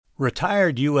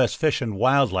Retired U.S. Fish and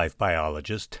Wildlife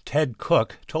biologist Ted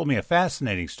Cook told me a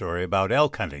fascinating story about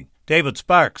elk hunting. David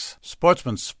Sparks,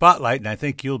 Sportsman Spotlight, and I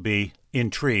think you'll be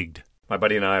intrigued. My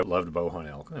buddy and I loved bow hunt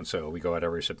elk, and so we go out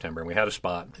every September, and we had a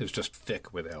spot that was just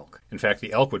thick with elk. In fact,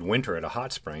 the elk would winter at a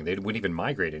hot spring. They wouldn't even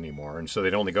migrate anymore, and so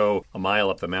they'd only go a mile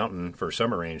up the mountain for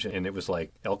summer range, and it was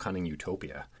like elk hunting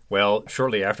utopia. Well,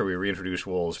 shortly after we reintroduced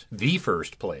wolves, the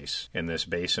first place in this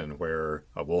basin where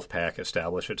a wolf pack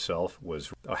established itself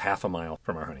was a half a mile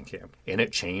from our hunting camp, and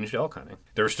it changed elk hunting.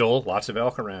 There were still lots of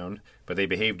elk around, but they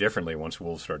behaved differently once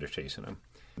wolves started chasing them.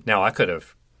 Now, I could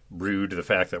have rued the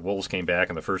fact that wolves came back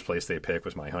and the first place they picked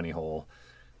was my honey hole.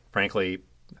 Frankly,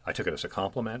 I took it as a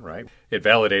compliment, right? It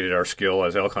validated our skill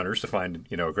as elk hunters to find,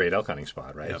 a great elk hunting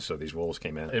spot, right? Yep. So these wolves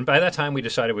came in. And by that time, we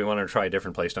decided we wanted to try a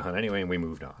different place to hunt anyway, and we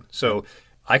moved on. So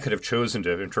I could have chosen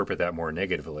to interpret that more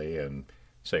negatively and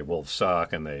say wolves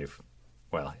suck, and I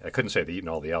couldn't say they've eaten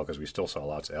all the elk because we still saw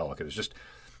lots of elk. It was just,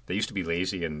 they used to be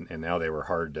lazy, and now they were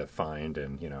hard to find,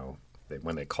 and,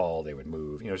 when they call, they would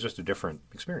move. It was just a different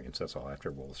experience, that's all,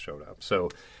 after wolves showed up. So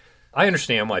I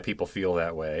understand why people feel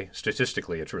that way.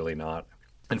 Statistically, it's really not.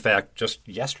 In fact, just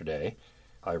yesterday,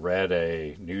 I read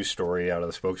a news story out of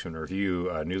the Spokesman Review,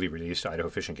 a newly released Idaho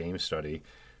Fish and Game study,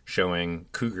 showing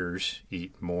cougars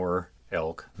eat more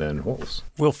elk than wolves.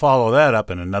 We'll follow that up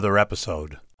in another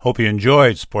episode. Hope you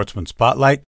enjoyed Sportsman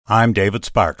Spotlight. I'm David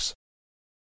Sparks.